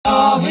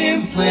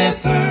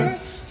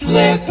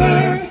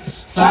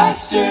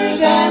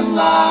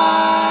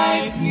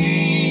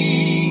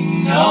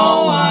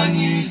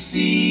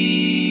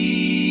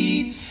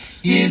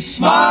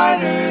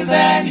smarter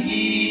than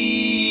he.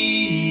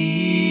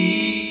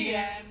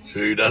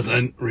 Who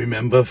doesn't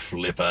remember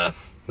Flipper,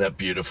 that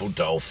beautiful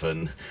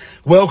dolphin?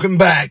 Welcome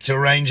back to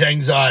Range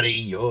Anxiety,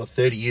 your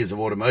 30 years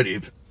of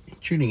automotive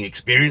tuning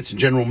experience and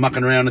general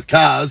mucking around with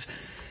cars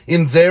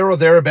in there or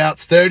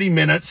thereabouts 30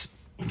 minutes,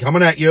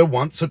 coming at you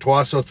once or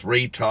twice or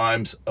three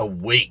times a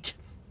week.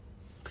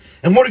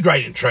 And what a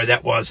great intro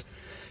that was.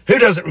 Who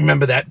doesn't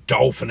remember that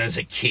dolphin as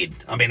a kid?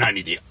 I mean,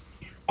 only the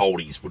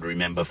oldies would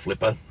remember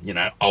Flipper, you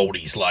know,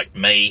 oldies like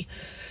me.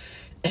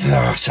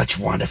 Oh, such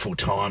wonderful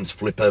times.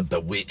 Flipper,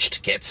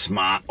 Bewitched, Get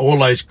Smart, all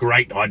those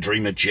great I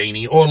Dream of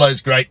Jeannie, all those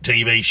great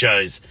TV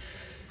shows.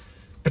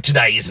 But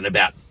today isn't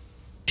about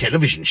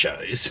television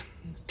shows.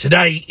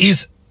 Today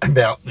is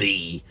about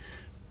the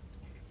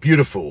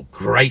beautiful,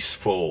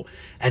 graceful,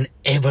 and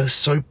ever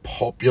so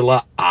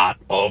popular art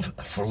of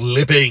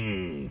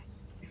flipping.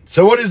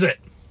 So what is it?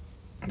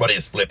 What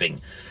is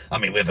flipping? I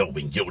mean, we've all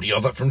been guilty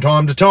of it from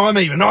time to time,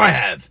 even I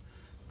have.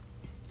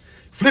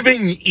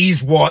 Flipping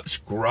is what's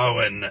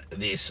growing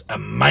this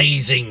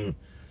amazing,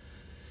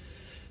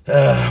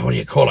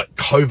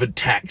 COVID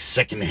tax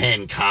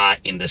second-hand car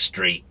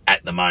industry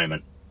at the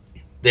moment.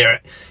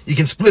 You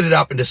can split it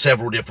up into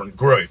several different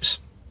groups.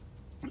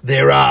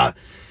 There are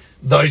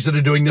those that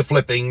are doing the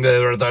flipping,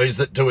 there are those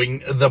that are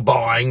doing the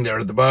buying, there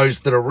are those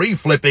that are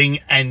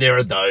reflipping, and there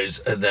are those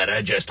that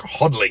are just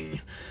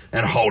hodling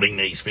and holding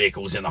these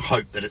vehicles in the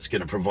hope that it's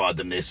going to provide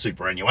them their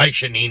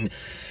superannuation in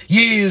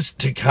years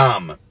to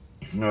come.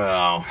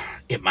 Well,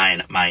 it may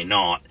and it may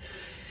not.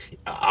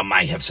 I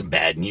may have some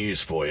bad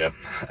news for you.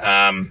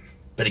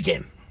 But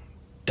again,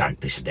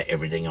 don't listen to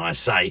everything I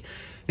say.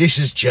 This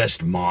is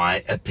just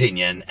my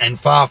opinion and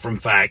far from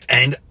fact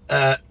and,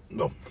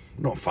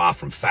 not far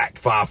from fact,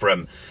 far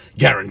from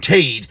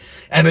guaranteed,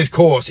 and of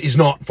course is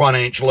not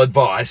financial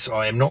advice.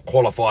 I am not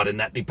qualified in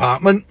that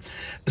department,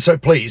 so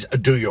please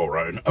do your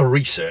own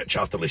research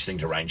after listening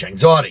to Range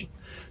Anxiety.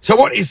 So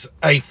what is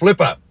a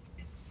flipper?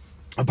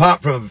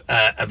 Apart from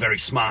a very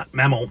smart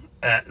mammal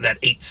that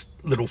eats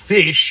little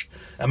fish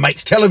and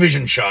makes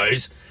television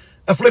shows,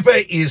 a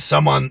flipper is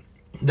someone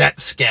that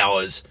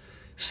scours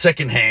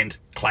second-hand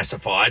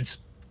classifieds,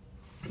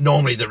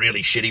 normally the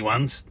really shitty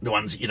ones, the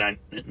ones that you don't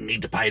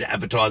need to pay to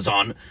advertise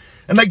on,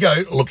 and they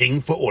go looking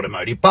for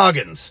automotive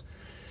bargains.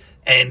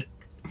 And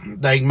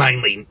they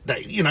mainly,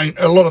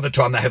 a lot of the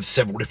time they have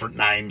several different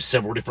names,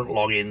 several different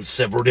logins,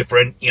 several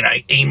different,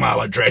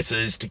 email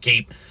addresses to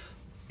keep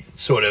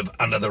sort of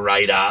under the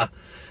radar,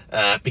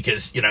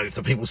 because, if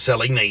the people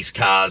selling these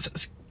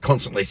cars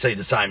constantly see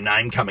the same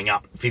name coming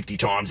up 50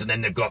 times and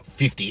then they've got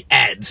 50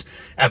 ads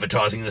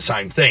advertising the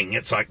same thing,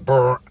 it's like,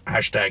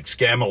 hashtag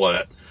scam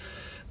alert.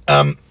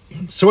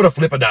 So what a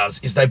flipper does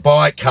is they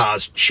buy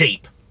cars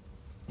cheap.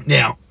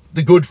 Now,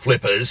 the good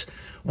flippers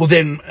will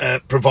then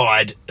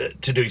provide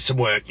to do some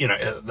work,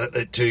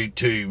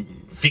 to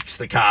fix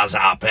the cars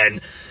up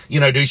and,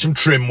 do some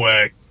trim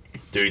work,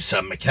 do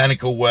some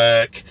mechanical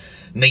work,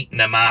 neaten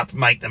them up,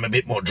 make them a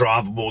bit more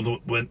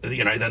drivable,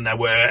 than they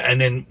were,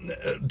 and then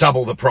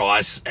double the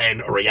price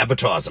and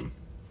re-advertise them.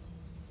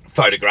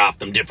 Photograph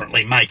them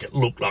differently, make it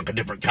look like a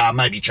different car,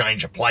 maybe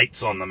change the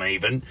plates on them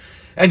even,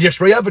 and just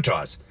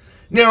re-advertise.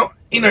 Now,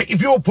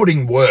 if you're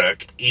putting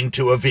work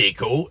into a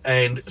vehicle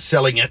and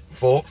selling it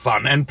for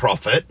fun and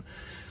profit,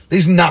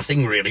 there's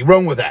nothing really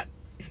wrong with that.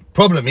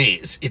 Problem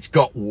is, it's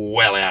got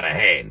well out of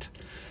hand.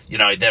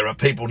 There are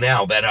people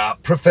now that are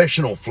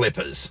professional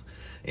flippers,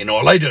 and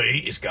all they do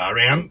is go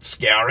around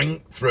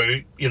scouring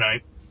through,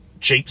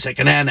 cheap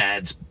second-hand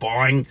ads,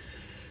 buying,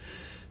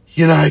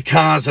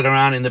 cars that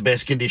aren't in the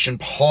best condition,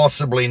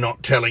 possibly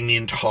not telling the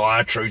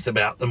entire truth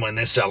about them when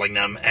they're selling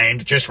them,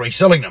 and just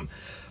reselling them.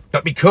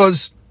 But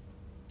because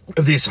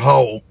of this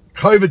whole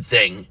COVID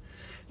thing,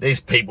 there's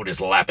people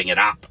just lapping it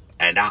up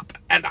and up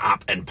and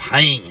up and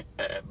paying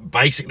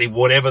basically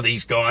whatever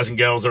these guys and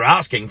girls are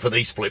asking for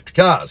these flipped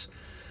cars.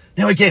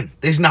 Now again,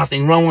 there's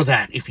nothing wrong with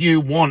that. If you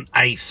want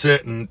a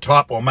certain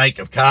type or make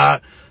of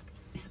car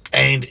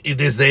and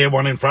there's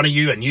one in front of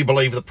you and you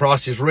believe the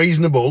price is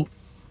reasonable,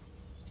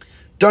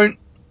 don't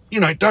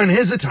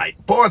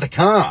hesitate. Buy the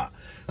car.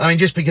 I mean,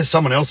 just because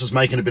someone else is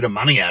making a bit of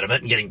money out of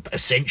it and getting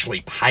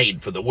essentially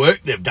paid for the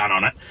work they've done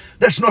on it,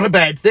 that's not a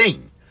bad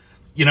thing,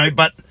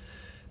 but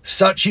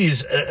such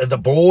is the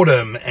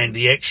boredom and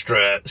the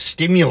extra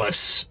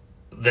stimulus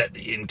that,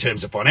 in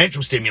terms of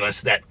financial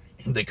stimulus, that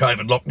the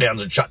COVID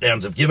lockdowns and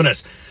shutdowns have given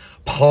us.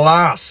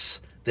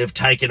 Plus, they've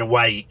taken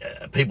away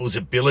people's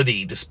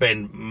ability to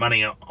spend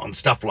money on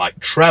stuff like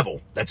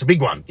travel. That's a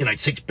big one.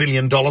 $6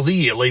 billion a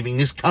year leaving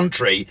this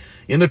country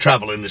in the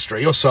travel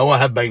industry, or so I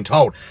have been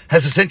told,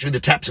 has essentially the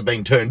taps have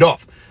been turned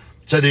off.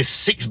 So there's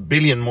 $6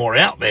 billion more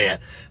out there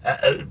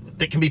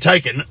that can be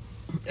taken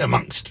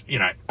amongst,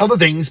 other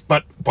things,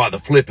 but by the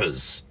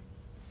flippers.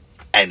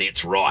 And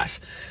it's rife.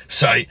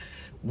 So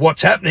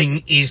what's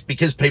happening is,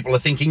 because people are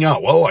thinking, oh,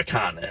 well, I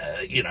can't,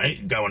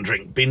 go and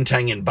drink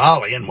Bintang in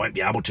Bali and won't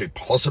be able to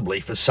possibly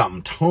for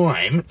some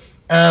time.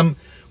 Why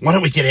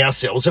don't we get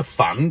ourselves a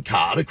fun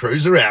car to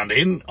cruise around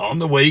in on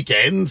the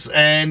weekends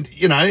and,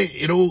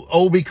 it'll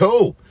all be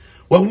cool.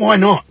 Well, why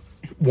not?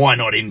 why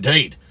not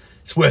indeed?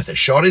 It's worth a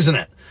shot, isn't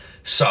it?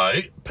 So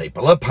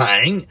people are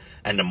paying,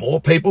 and the more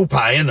people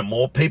pay and the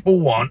more people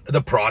want,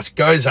 the price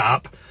goes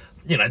up.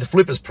 You know, the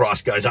flippers'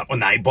 price goes up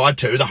when they buy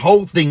too. The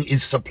whole thing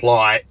is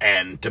supply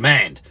and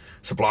demand.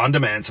 Supply and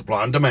demand,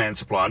 supply and demand,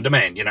 supply and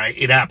demand. You know,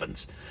 it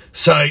happens.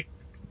 So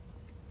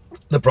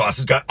the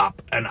prices go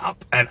up and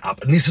up and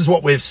up. And this is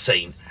what we've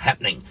seen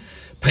happening.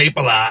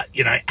 People are,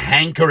 you know,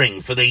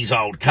 hankering for these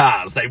old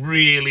cars. They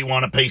really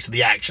want a piece of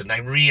the action.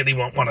 They really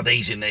want one of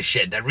these in their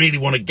shed. They really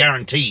want to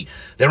guarantee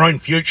their own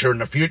future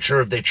and the future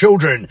of their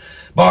children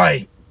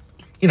by,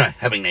 you know,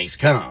 having these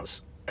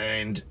cars.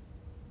 And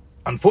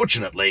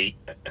unfortunately,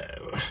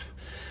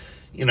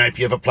 you know, if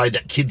you ever played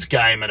that kids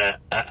game at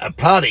a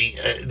party,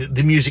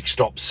 the music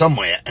stops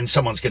somewhere and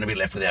someone's going to be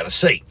left without a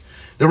seat.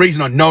 The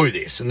reason I know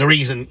this, and the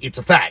reason it's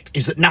a fact,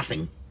 is that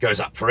nothing goes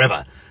up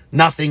forever.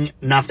 Nothing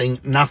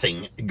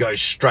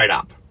goes straight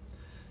up.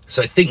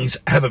 So things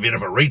have a bit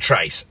of a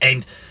retrace,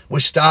 and we're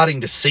starting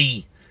to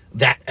see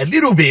that a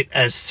little bit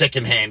as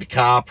second-hand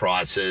car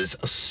prices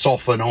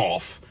soften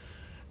off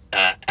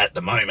at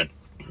the moment.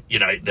 You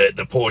know,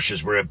 the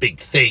Porsches were a big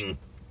thing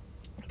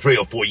 3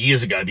 or 4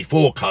 years ago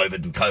before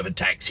COVID and COVID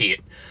tax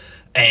hit.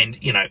 And,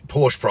 you know,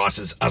 Porsche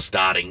prices are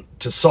starting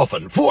to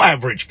soften for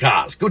average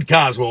cars. Good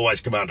cars will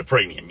always command a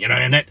premium, you know,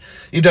 and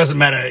it doesn't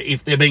matter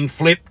if they're being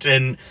flipped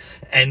and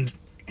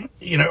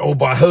you know, or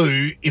by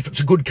who. If it's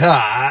a good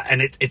car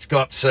and it's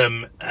got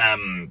some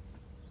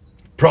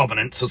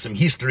provenance or some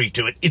history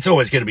to it, it's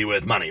always going to be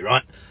worth money,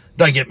 right?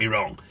 Don't get me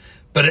wrong.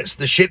 But it's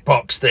the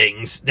shitbox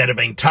things that have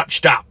been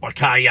touched up by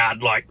car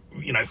yard, like,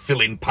 you know,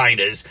 fill-in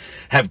painters,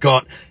 have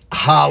got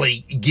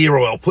Harley gear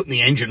oil put in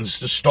the engines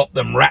to stop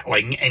them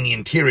rattling, and the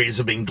interiors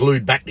have been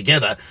glued back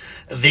together.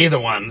 They're the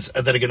ones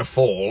that are going to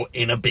fall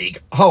in a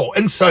big hole.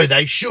 And so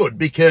they should,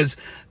 because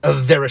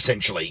they're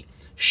essentially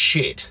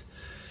shit.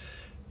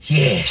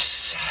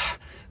 Yes.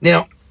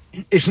 Now,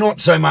 it's not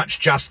so much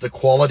just the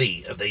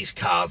quality of these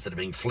cars that are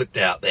being flipped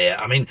out there.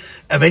 I mean,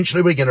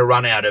 eventually we're going to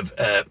run out of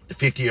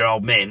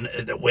 50-year-old men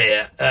that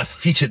wear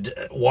fitted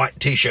white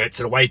T-shirts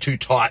that are way too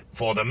tight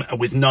for them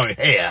with no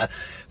hair,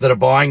 that are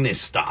buying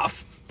this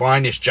stuff,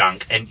 buying this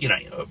junk, and, you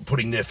know,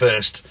 putting their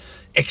first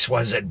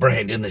XYZ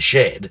brand in the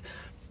shed.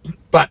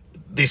 But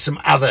there's some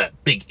other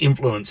big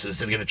influences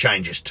that are going to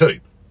change us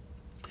too.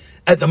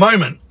 At the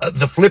moment,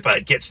 the flipper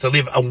gets to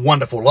live a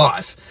wonderful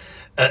life.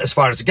 As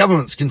far as the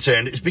government's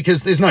concerned, is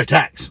because there's no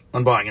tax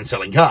on buying and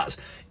selling cars.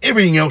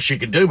 Everything else you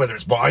can do, whether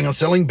it's buying or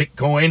selling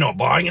Bitcoin or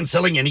buying and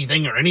selling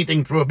anything or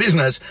anything through a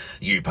business,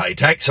 you pay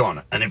tax on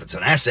it. And if it's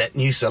an asset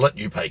and you sell it,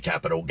 you pay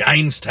capital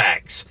gains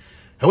tax.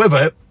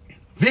 However,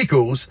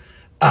 vehicles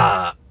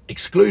are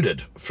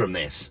excluded from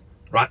this,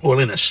 right? Well,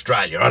 in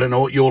Australia, I don't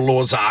know what your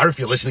laws are if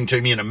you're listening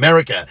to me in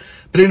America,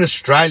 but in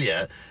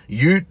Australia,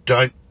 you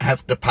don't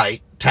have to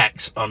pay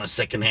tax on a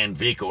second-hand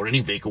vehicle or any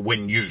vehicle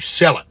when you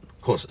sell it.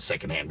 Of course, it's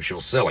second-hand because you're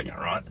selling it,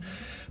 right?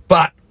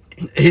 But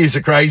here's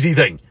a crazy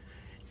thing.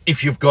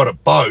 If you've got a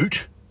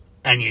boat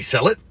and you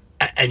sell it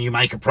and you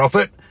make a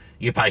profit,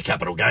 you pay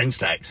capital gains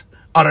tax.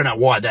 I don't know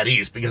why that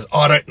is, because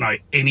I don't know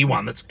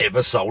anyone that's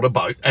ever sold a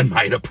boat and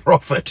made a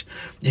profit.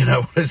 You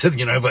know, what is it?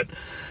 You know,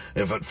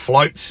 if it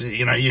floats,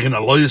 you know, you're going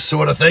to lose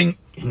sort of thing.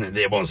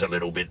 There was a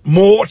little bit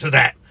more to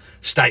that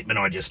statement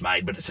I just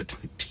made, but it's a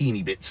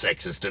teeny bit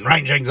sexist. And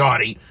range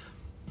anxiety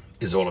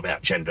is all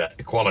about gender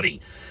equality.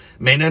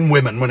 Men and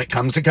women, when it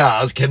comes to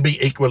cars, can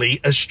be equally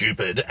as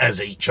stupid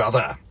as each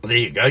other. There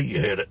you go. You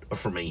heard it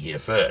from me here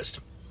first.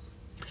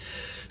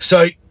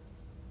 So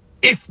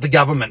if the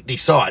government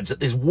decides that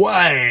there's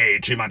way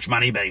too much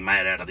money being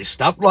made out of this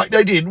stuff, like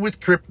they did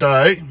with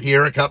crypto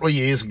here a couple of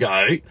years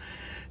ago,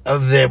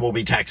 there will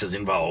be taxes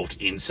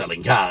involved in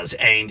selling cars.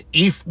 And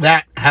if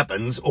that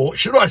happens, or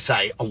should I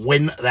say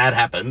when that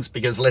happens,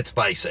 because let's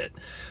face it,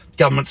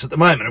 governments at the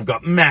moment have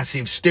got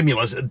massive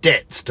stimulus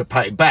debts to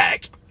pay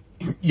back,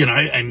 you know,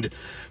 and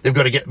they've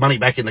got to get money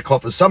back in the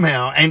coffers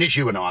somehow, and it's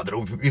you and I that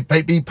will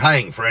be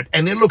paying for it,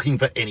 and they're looking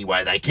for any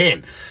way they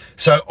can.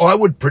 So I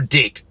would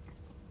predict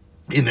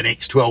in the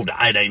next 12 to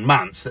 18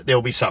 months that there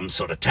will be some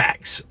sort of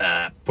tax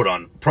put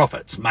on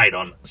profits made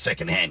on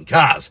second-hand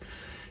cars.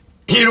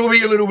 It'll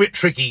be a little bit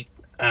tricky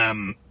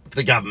for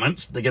the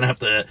governments. They're going to have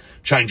to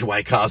change the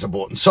way cars are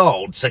bought and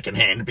sold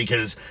second-hand,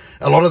 because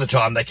a lot of the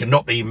time they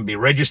cannot even be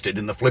registered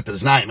in the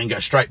flipper's name and go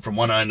straight from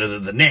one owner to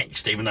the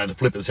next, even though the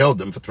flipper's held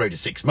them for 3 to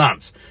 6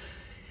 months.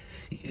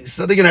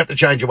 So they're going to have to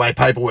change the way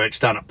paperwork's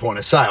done at point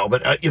of sale.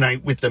 But, you know,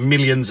 with the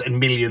millions and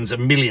millions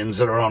and millions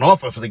that are on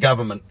offer for the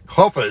government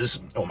coffers,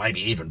 or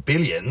maybe even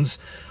billions,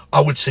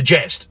 I would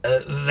suggest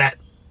that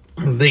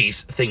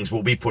these things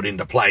will be put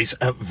into place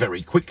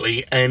very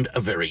quickly and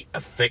very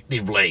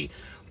effectively.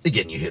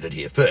 Again, you heard it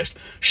here first.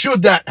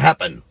 Should that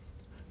happen,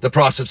 the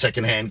price of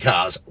second-hand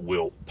cars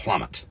will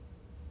plummet.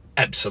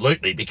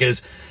 Absolutely,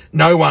 because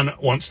no one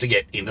wants to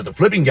get into the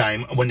flipping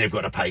game when they've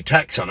got to pay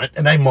tax on it,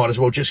 and they might as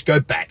well just go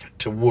back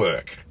to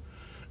work,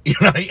 you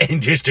know,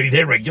 and just do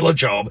their regular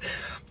job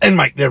and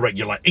make their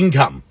regular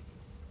income.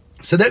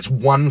 So that's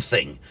one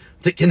thing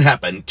that can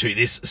happen to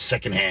this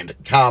second-hand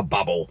car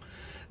bubble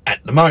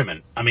at the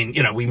moment. I mean,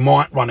 we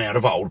might run out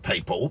of old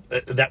people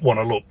that want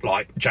to look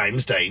like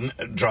James Dean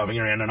driving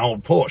around an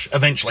old Porsche.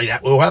 Eventually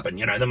that will happen.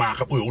 The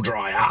market will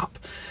dry up.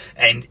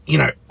 And,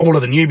 all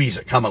of the newbies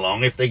that come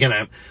along, if they're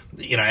going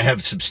to,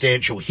 have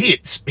substantial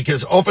hits,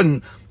 because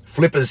often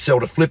flippers sell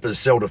to flippers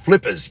sell to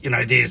flippers.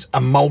 There's a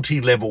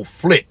multi-level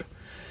flip.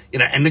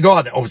 And the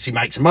guy that obviously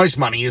makes the most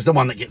money is the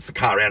one that gets the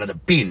car out of the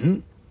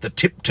bin, the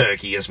tip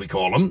turkey as we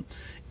call them,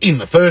 in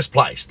the first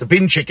place. The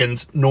bin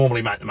chickens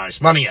normally make the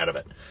most money out of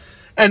it.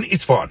 And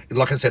it's fine.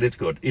 Like I said, it's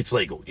good. It's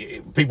legal.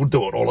 People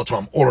do it all the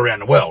time, all around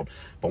the world.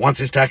 But once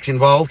there's tax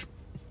involved,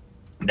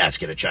 that's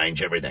going to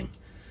change everything.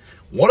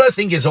 What I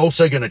think is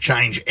also going to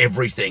change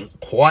everything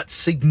quite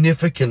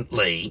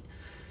significantly,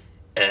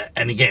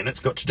 and again, it's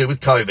got to do with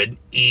COVID,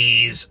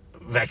 is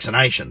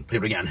vaccination.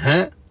 People are going,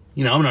 huh?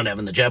 I'm not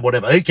having the jab,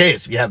 whatever. Who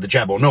cares if you have the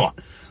jab or not?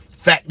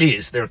 Fact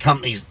is, there are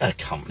companies,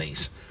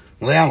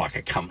 well, they are like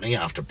a company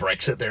after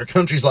Brexit. There are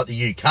countries like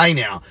the UK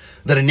now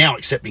that are now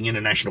accepting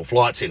international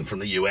flights in from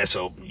the US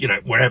or,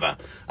 wherever,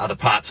 other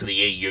parts of the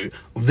EU.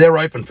 They're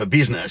open for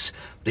business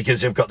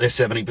because they've got their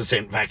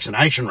 70%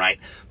 vaccination rate.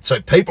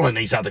 So people in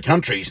these other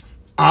countries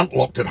aren't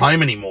locked at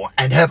home anymore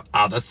and have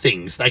other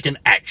things they can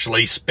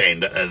actually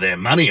spend their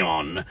money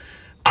on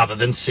other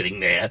than sitting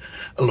there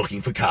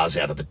looking for cars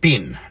out of the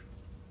bin.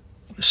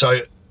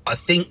 So I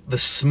think the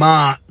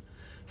smart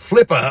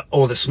flipper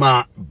or the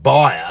smart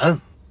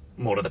buyer,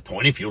 more to the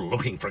point, if you're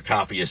looking for a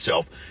car for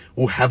yourself,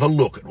 will have a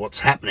look at what's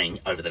happening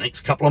over the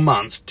next couple of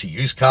months to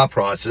used car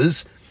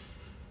prices,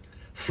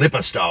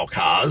 flipper style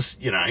cars,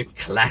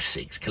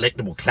 classics,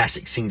 collectible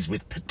classics, things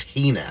with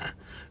patina.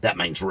 That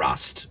means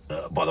rust,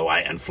 by the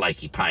way, and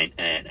flaky paint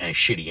and a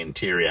shitty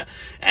interior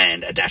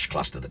and a dash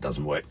cluster that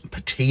doesn't work.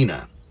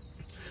 Patina.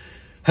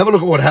 Have a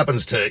look at what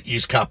happens to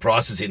used car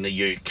prices in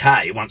the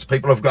UK once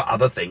people have got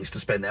other things to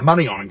spend their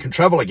money on and can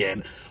travel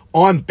again.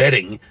 I'm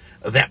betting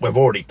that we've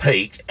already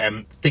peaked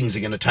and things are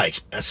going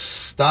to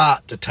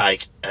start to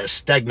take a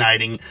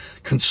stagnating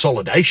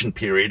consolidation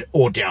period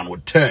or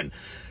downward turn.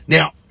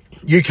 Now,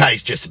 UK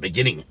is just the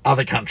beginning.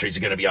 Other countries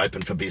are going to be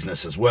open for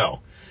business as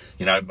well.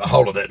 A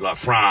whole of it, like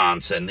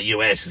France and the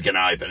US is going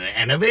to open,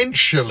 and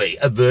eventually,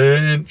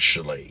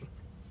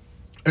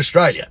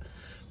 Australia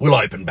will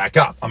open back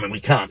up. I mean, we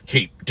can't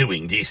keep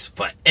doing this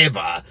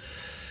forever.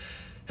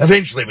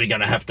 Eventually, we're going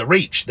to have to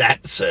reach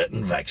that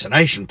certain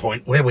vaccination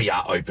point where we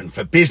are open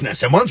for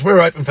business. And once we're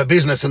open for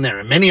business and there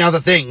are many other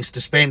things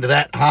to spend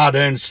that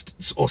hard-earned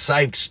or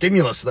saved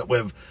stimulus that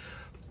we've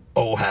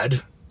all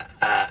had,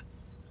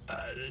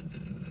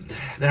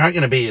 there aren't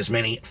going to be as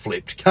many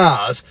flipped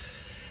cars.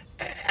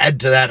 Add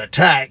to that a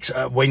tax.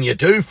 When you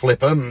do flip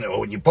them,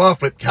 or when you buy a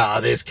flipped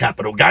car, there's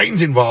capital gains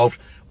involved.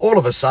 All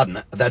of a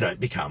sudden, they don't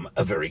become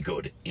a very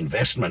good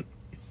investment.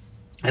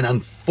 And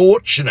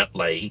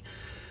unfortunately,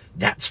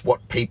 that's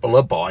what people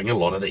are buying a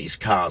lot of these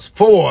cars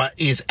for,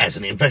 is as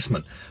an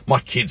investment. My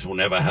kids will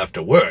never have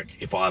to work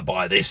if I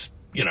buy this,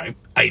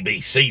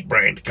 ABC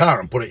brand car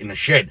and put it in the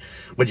shed.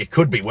 Well, you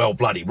could be well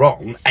bloody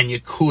wrong, and you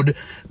could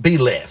be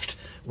left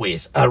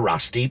with a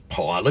rusty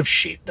pile of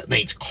shit that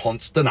needs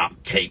constant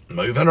upkeep,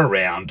 moving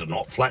around,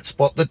 not flat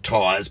spot the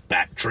tyres,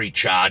 battery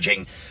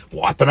charging,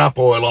 wiping up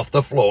oil off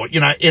the floor.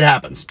 It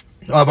happens.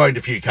 I've owned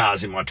a few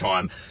cars in my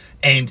time,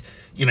 and,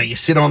 you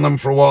sit on them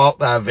for a while,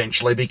 they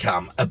eventually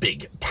become a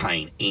big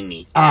pain in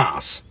the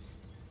arse.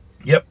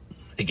 Yep,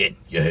 again,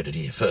 you heard it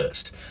here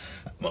first.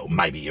 Well,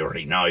 maybe you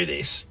already know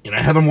this.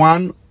 Having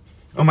one,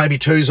 or maybe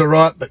two's all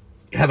right, but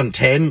having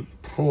 10...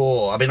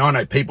 I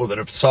know people that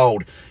have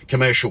sold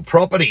commercial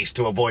properties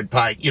to avoid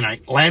paying,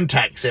 land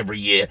tax every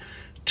year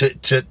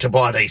to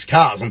buy these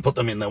cars and put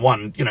them in the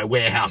one,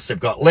 warehouse they've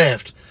got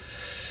left.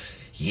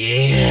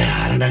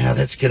 Yeah, I don't know how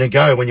that's going to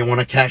go when you want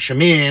to cash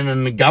them in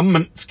and the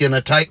government's going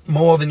to take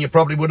more than you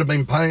probably would have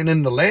been paying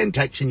in the land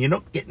tax and you're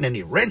not getting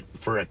any rent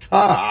for a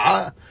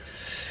car.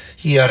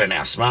 Yeah, I don't know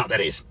how smart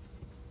that is.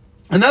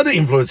 Another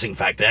influencing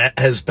factor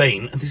has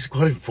been, and this is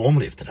quite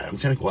informative today, I'm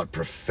sounding quite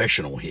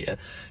professional here,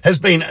 has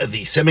been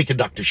the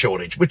semiconductor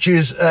shortage, which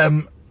is,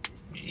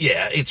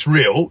 it's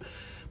real,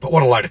 but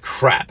what a load of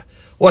crap.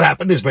 What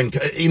happened is when,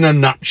 in a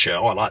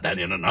nutshell, I like that,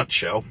 in a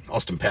nutshell,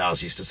 Austin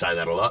Powers used to say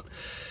that a lot.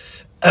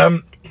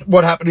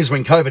 What happened is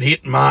when COVID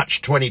hit in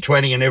March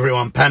 2020 and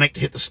everyone panicked,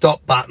 hit the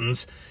stop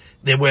buttons,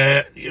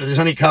 there's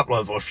only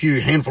a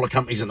few handful of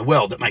companies in the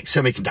world that make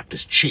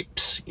semiconductors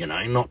chips,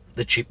 not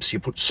the chips you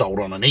put salt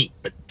on and eat,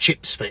 but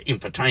chips for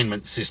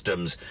infotainment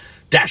systems,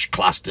 dash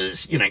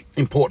clusters,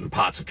 important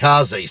parts of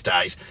cars these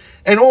days.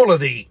 And all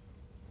of the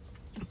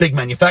big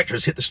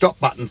manufacturers hit the stop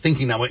button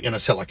thinking they weren't going to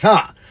sell a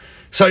car.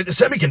 So the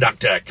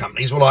semiconductor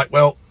companies were like,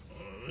 well,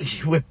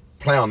 we're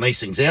ploughing these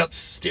things out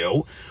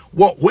still.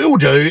 What we'll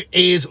do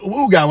is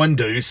we'll go and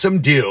do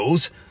some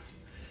deals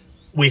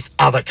with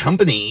other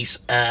companies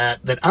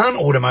that aren't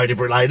automotive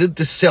related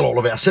to sell all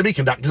of our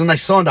semiconductors, and they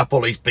signed up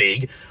all these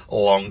big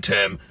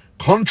long-term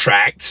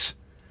contracts,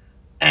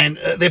 and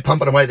they're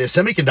pumping away their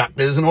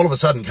semiconductors, and all of a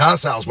sudden car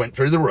sales went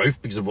through the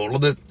roof because of all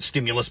of the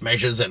stimulus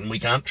measures, and we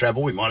can't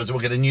travel, we might as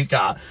well get a new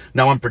car.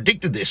 No one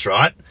predicted this,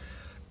 right?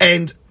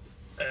 And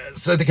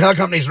So the car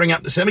companies ring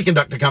up the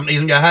semiconductor companies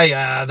and go, hey,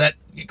 that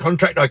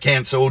contract I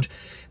cancelled,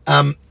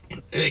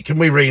 can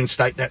we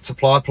reinstate that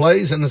supply,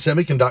 please? And the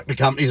semiconductor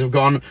companies have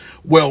gone,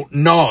 well,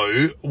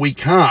 no, we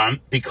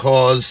can't,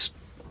 because,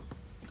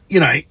 you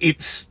know,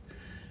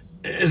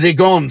 they're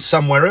gone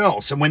somewhere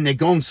else. And when they're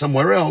gone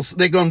somewhere else,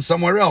 they're gone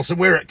somewhere else. And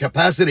we're at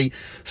capacity.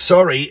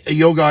 Sorry,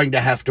 you're going to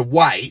have to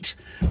wait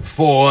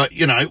for,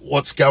 you know,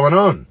 what's going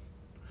on.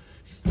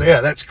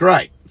 Yeah, that's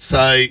great.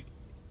 So,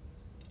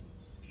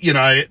 you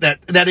know,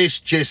 that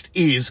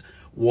is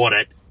what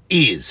it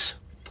is.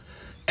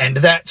 And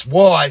that's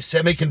why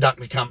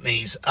semiconductor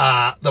companies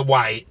are the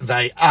way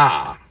they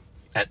are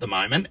at the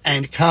moment,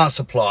 and car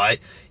supply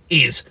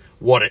is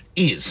what it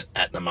is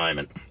at the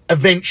moment.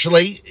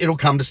 Eventually, it'll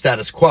come to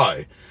status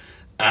quo.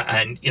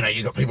 And, you know,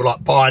 you've got people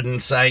like Biden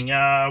saying,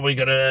 we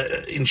got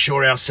to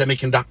ensure our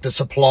semiconductor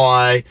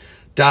supply,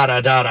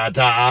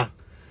 da-da-da-da-da.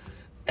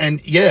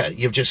 And, yeah,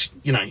 you've just,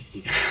 you know,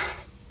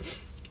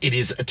 it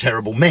is a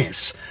terrible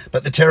mess.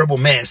 But the terrible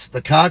mess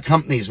the car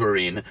companies were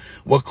in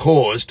were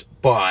caused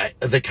by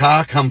the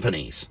car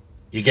companies.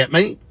 You get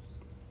me?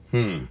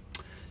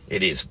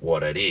 It is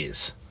what it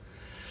is.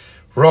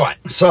 Right,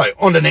 so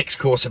on to next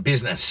course of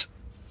business.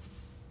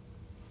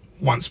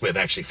 Once we've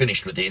actually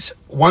finished with this,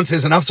 once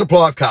there's enough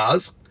supply of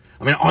cars,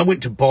 I mean, I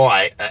went to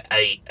buy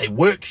a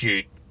work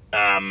ute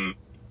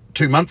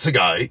 2 months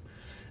ago,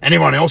 and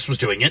everyone else was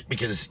doing it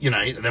because, you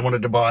know, they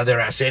wanted to buy their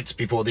assets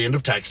before the end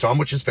of tax time,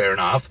 which is fair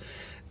enough.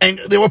 And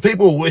there were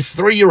people with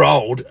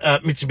 3-year-old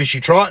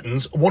Mitsubishi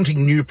Tritons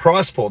wanting new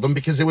price for them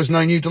because there was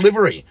no new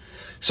delivery.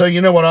 So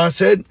you know what I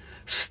said?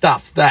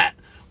 Stuff that.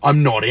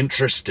 I'm not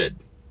interested.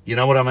 You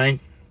know what I mean?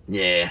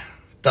 Yeah,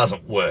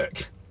 doesn't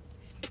work.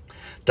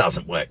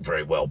 Doesn't work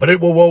very well. But it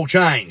will all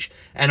change.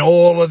 And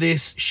all of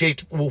this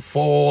shit will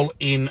fall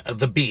in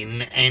the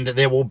bin, and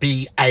there will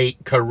be a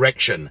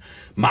correction.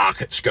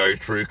 Markets go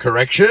through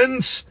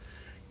corrections.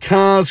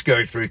 Cars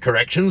go through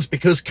corrections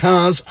because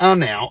cars are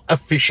now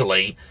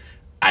officially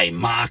a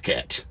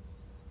market.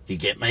 You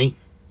get me?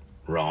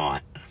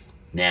 Right.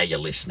 Now you're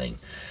listening.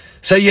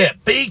 So yeah,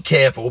 be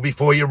careful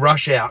before you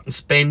rush out and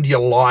spend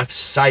your life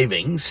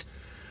savings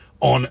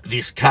on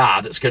this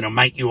car that's going to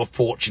make you a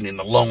fortune in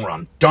the long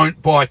run.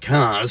 Don't buy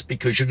cars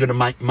because you're going to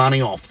make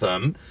money off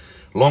them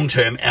long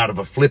term out of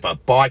a flipper.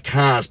 Buy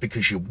cars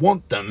because you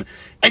want them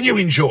and you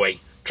enjoy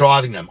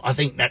driving them. I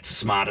think that's the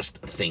smartest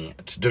thing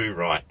to do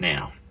right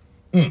now.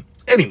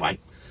 Anyway,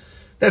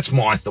 that's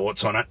my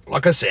thoughts on it.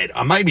 Like I said,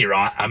 I may be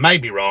right, I may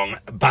be wrong,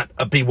 but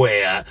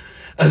beware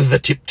of the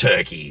tip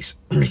turkeys,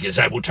 because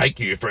they will take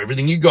you for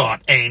everything you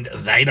got, and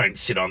they don't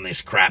sit on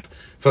this crap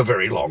for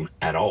very long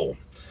at all.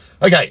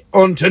 Okay,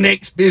 on to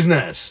next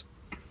business.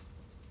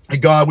 A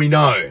guy we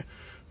know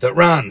that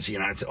runs, you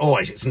know,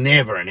 it's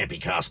never an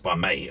epicast by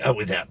me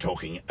without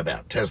talking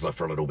about Tesla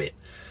for a little bit.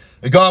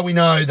 A guy we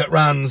know that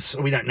runs,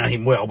 we don't know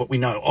him well, but we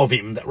know of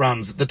him, that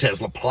runs the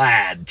Tesla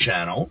Plaid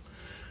channel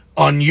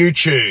on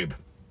YouTube.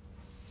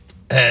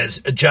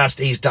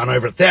 He's done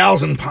over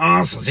 1,000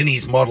 passes in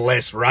his Model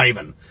S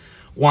Raven.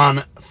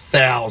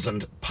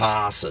 1,000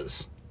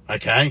 passes.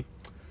 Okay?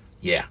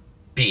 Yeah,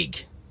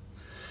 big.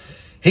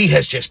 He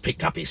has just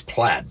picked up his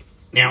Plaid.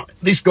 Now,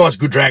 this guy's a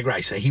good drag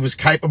racer. He was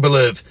capable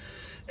of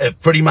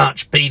pretty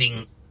much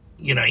beating,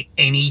 you know,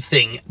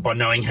 anything by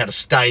knowing how to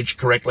stage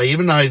correctly,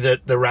 even though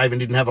the Raven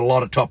didn't have a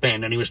lot of top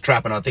end and he was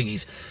trapping, I think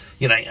he's,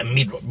 you know, a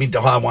mid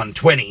to high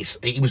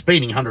 120s. He was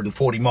beating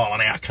 140 mile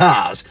an hour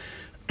cars.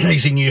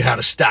 He knew how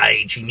to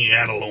stage, he knew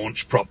how to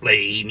launch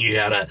properly, he knew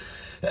how to,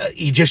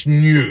 he just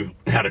knew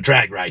how to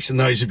drag race. And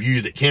those of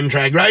you that can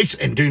drag race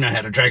and do know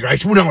how to drag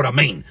race will know what I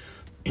mean.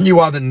 You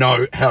either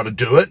know how to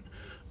do it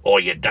or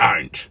you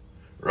don't,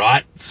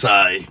 right?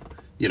 So,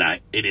 you know,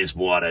 it is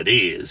what it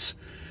is.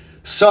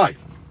 So,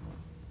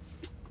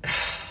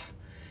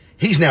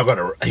 he's now got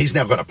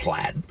a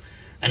Plaid,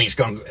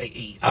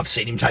 and I've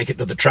seen him take it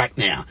to the track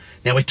now.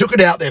 Now, we took it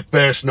out there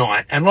first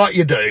night, and like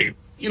you do,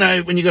 you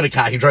know, when you got a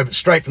car, he drove it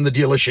straight from the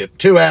dealership,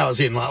 2 hours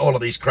in, like all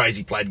of these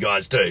crazy Plaid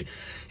guys do.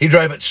 He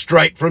drove it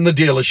straight from the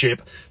dealership,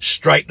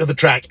 straight to the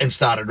track, and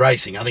started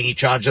racing. I think he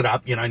charged it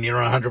up, you know, near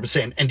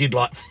 100%, and did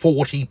like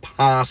 40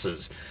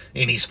 passes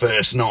in his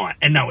first night.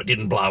 And no, it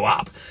didn't blow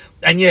up.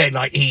 And yeah,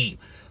 like he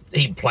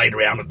played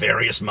around with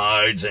various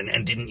modes and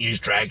didn't use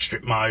drag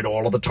strip mode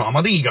all of the time.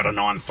 I think he got a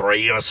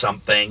 9.3 or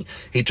something.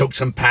 He took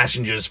some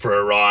passengers for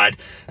a ride,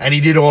 and he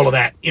did all of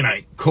that, you know,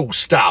 cool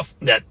stuff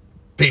that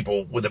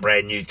people with a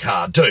brand new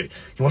car do.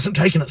 He wasn't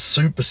taking it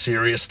super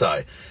serious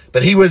though,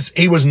 but he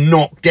was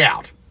knocked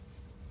out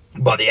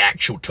by the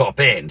actual top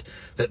end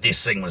that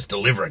this thing was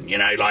delivering. You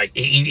know, like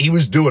he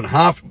was doing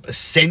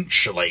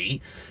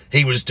essentially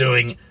he was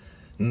doing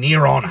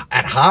near on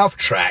at half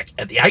track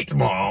at the 8th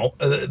mile,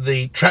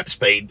 the trap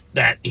speed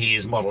that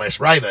his Model S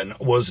Raven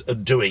was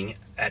doing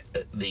at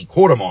the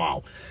quarter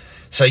mile.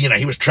 So, you know,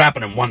 he was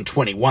trapping in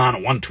 121 or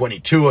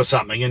 122 or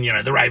something, and, you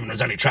know, the Raven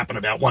was only trapping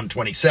about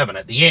 127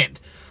 at the end.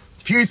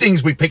 A few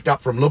things we picked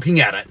up from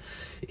looking at it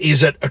is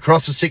that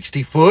across the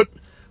 60 foot,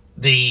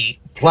 the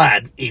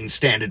Plaid in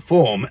standard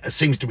form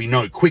seems to be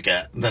no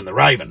quicker than the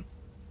Raven.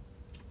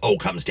 all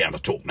comes down to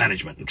torque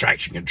management and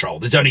traction control.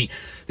 There's only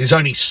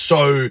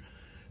so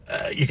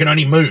you can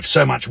only move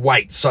so much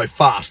weight so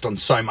fast on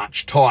so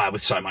much tyre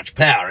with so much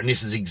power, and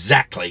this is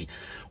exactly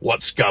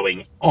what's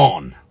going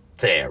on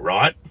there,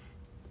 right?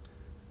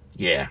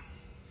 Yeah,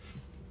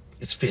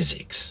 it's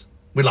physics.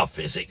 We love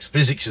physics.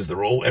 Physics is the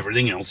rule.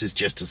 Everything else is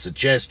just a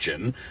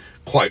suggestion.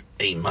 Quote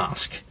E.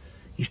 Musk.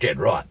 He's dead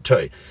right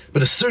too.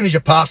 But as soon as you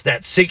pass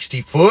that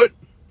 60 foot,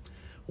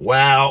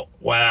 wow,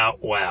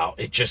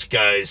 it just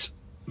goes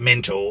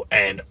mental,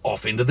 and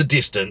off into the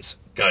distance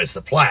goes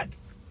the Plaid.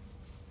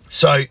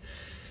 So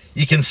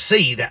you can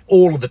see that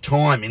all of the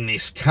time in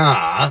this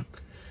car,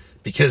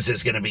 because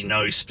there's going to be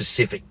no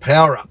specific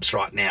power-ups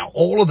right now,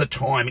 all of the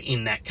time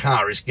in that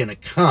car is going to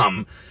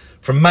come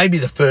from maybe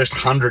the first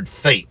 100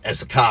 feet as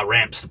the car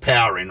ramps the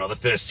power in, or the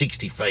first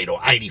 60 feet or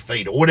 80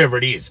 feet or whatever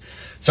it is.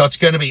 So it's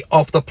going to be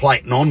off the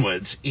plate and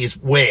onwards is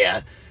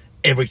where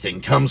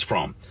everything comes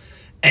from.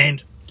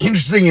 And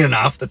interestingly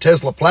enough, the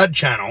Tesla Plaid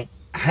channel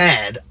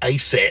had a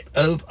set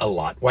of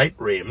lightweight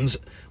rims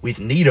with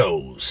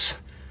Nitos.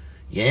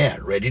 Yeah,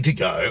 ready to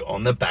go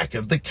on the back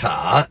of the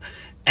car.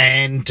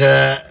 And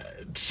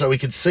so we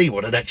could see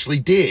what it actually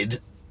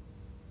did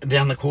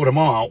down the quarter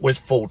mile with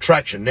full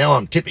traction. Now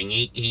I'm tipping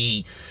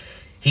he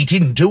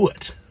didn't do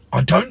it.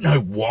 I don't know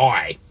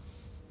why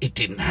it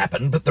didn't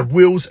happen, but the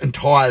wheels and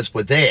tyres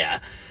were there,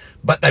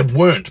 but they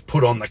weren't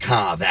put on the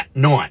car that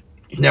night.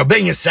 Now,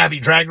 being a savvy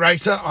drag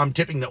racer, I'm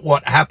tipping that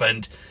what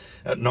happened,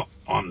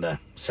 I'm the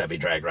savvy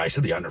drag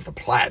racer, the owner of the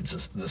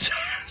Plaids, the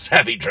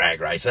savvy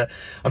drag racer.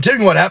 I'm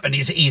tipping what happened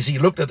is he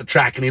looked at the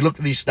track and he looked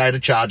at his state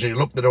of charge and he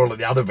looked at all of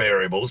the other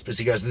variables, because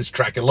he goes to this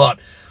track a lot,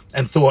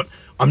 and thought,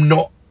 I'm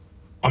not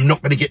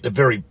going to get the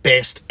very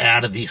best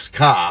out of this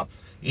car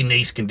in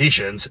these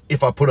conditions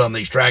if I put on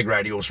these drag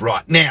radials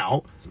right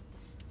now.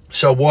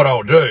 So what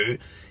I'll do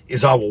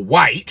is I will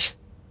wait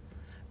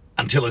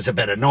until it's a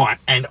better night,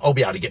 and I'll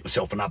be able to get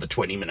myself another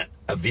 20-minute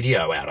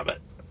video out of it,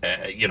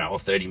 a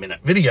 30-minute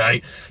video,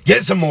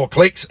 get some more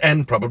clicks,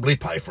 and probably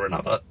pay for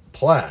another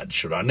Plaid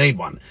should I need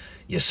one.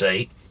 You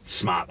see,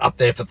 smart up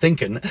there for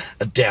thinking,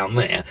 down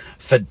there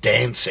for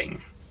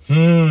dancing.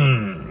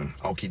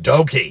 Okie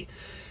dokie.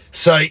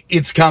 So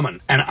it's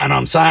coming, and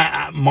I'm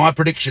saying my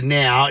prediction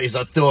now is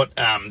I thought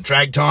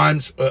drag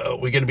times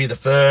we're going to be the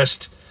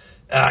first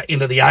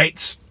into the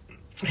 8s.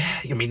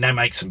 I mean, they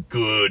make some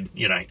good,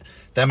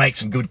 they make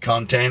some good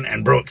content,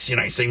 and Brooks,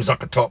 seems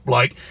like a top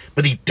bloke,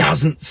 but he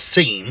doesn't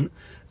seem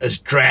as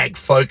drag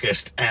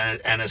focused and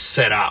as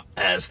set up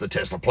as the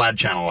Tesla Plaid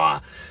channel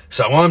are.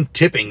 So I'm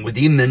tipping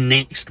within the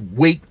next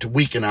week to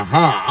week and a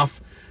half,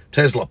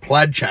 Tesla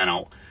Plaid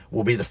channel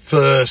will be the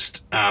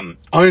first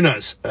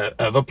owners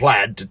of a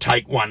Plaid to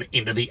take one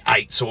into the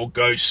 8s or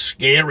go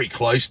scary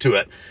close to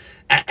it.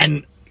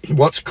 And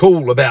what's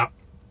cool about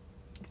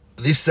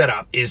this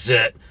setup is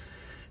that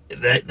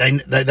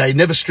they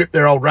never stripped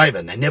their old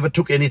Raven. They never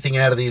took anything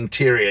out of the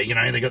interior.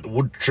 They got the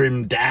wood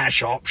trim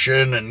dash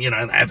option, and, they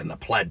have in the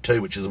Plaid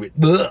too, which is a bit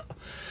bleh.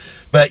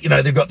 But,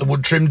 they've got the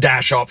wood trim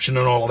dash option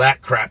and all of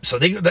that crap. So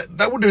they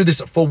will do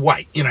this at full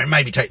weight.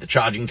 Maybe take the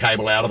charging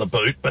cable out of the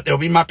boot, but they'll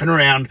be mucking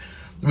around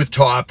with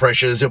tyre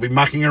pressures. They'll be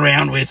mucking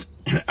around with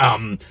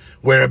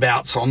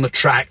whereabouts on the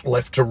track,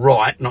 left to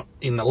right, not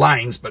in the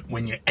lanes, but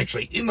when you're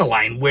actually in the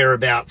lane,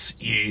 whereabouts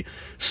you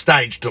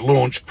stage to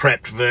launch,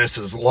 prepped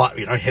versus light,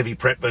 heavy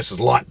prep versus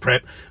light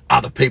prep,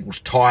 other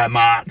people's tyre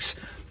marks,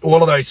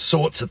 all of those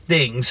sorts of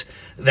things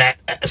that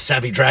a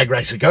savvy drag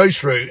racer goes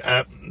through,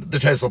 the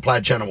Tesla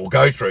Plaid channel will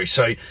go through.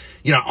 So,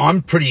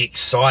 I'm pretty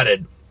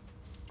excited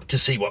to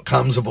see what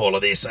comes of all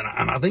of this, and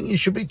I think you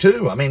should be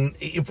too. I mean,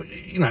 if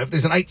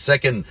there's an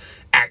 8-second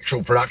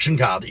actual production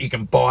car that you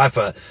can buy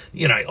for,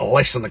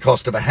 less than the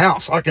cost of a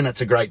house, I reckon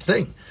that's a great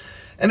thing.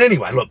 And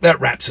anyway, look, that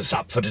wraps us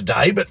up for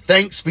today, but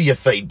thanks for your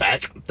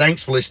feedback.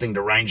 Thanks for listening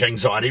to Range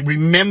Anxiety.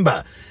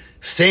 Remember,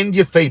 send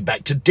your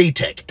feedback to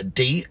DTech,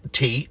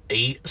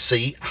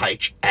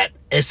 DTECH at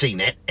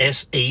senet,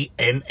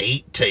 senet.com.au.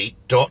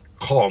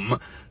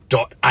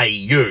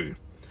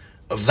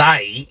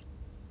 They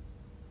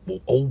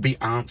will all be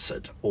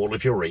answered, all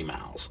of your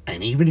emails.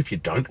 And even if you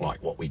don't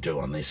like what we do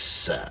on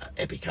this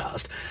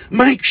Epicast,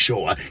 make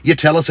sure you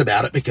tell us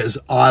about it, because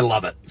I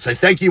love it. So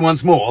thank you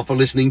once more for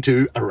listening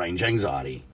to Range Anxiety.